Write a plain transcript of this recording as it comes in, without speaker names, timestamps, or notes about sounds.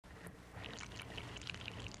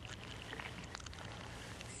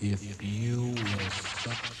If you will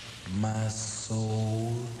suck my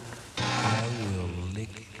soul, I will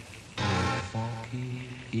lick your funky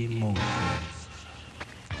emotions.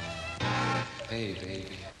 Hey,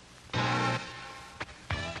 baby.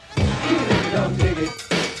 Even if you don't dig it,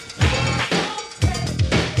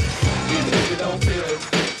 even if you don't feel it.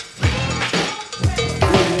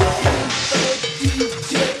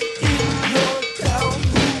 DJ in your town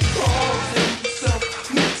who calls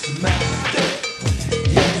himself Mix-Master.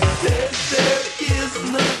 He says there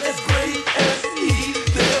is none as great as he.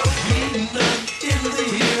 There'll be none in the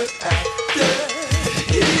hereafter.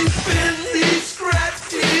 He spins, he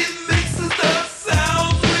scratches, he mixes the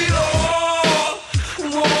sounds we all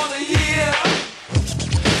wanna hear.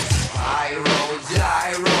 Pyro,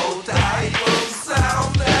 gyro, type of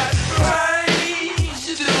sound that grinds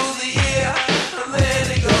you to the ear. And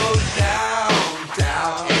then it goes down,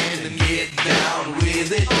 down, and get down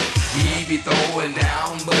with it. He be throwing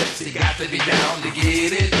down, but you got to be down to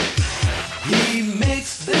get it. He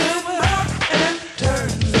makes them up and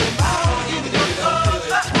turns them out. Even if you don't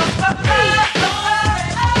feel it.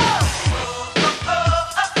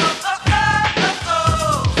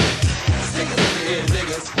 Stickers in the head,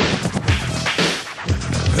 niggas.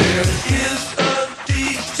 There is a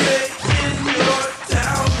DJ in your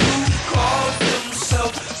town who calls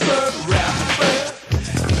himself the rapper.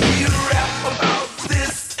 He rap about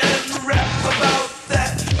this and rap about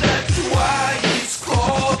that. That's why he's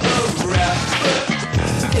called a rapper.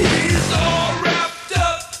 He's all wrapped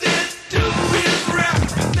up into his rap.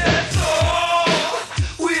 That's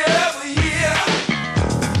all we ever hear.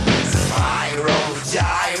 Pyro,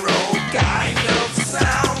 gyro, kind of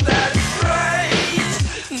sound that's strange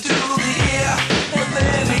to the ear. And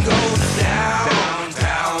then he goes down,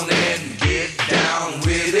 down, and get down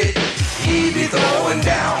with it. He be throwing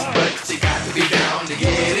down, but you got to be down to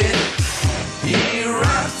get it. He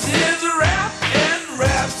raps his rap and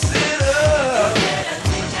raps it up.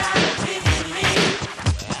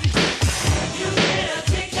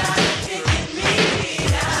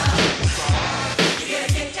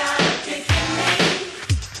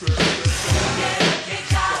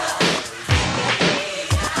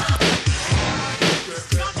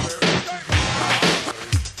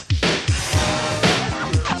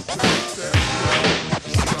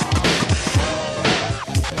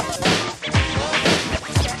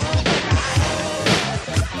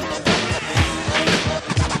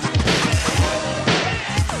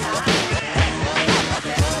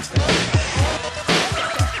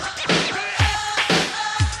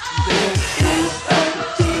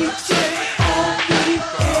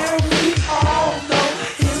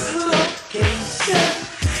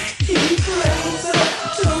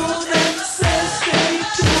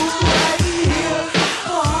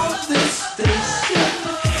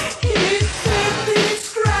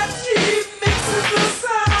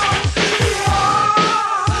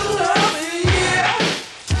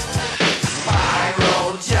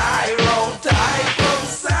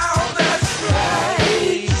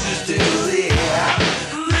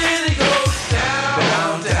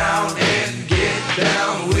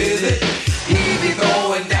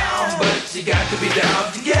 Got to be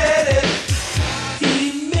down to get it.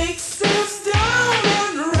 He mixes down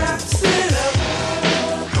and wraps it up.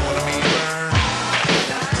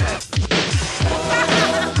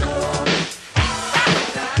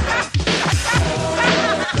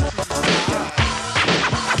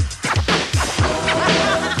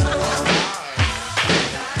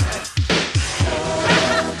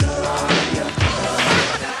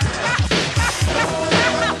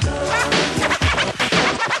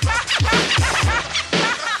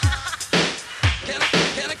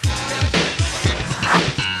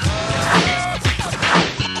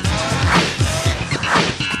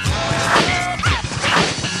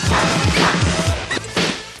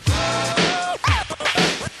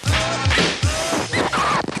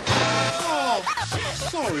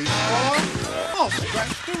 Sorry, Spar. I'll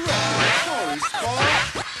scratch the record. Sorry, Spar.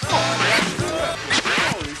 I'll scratch the record.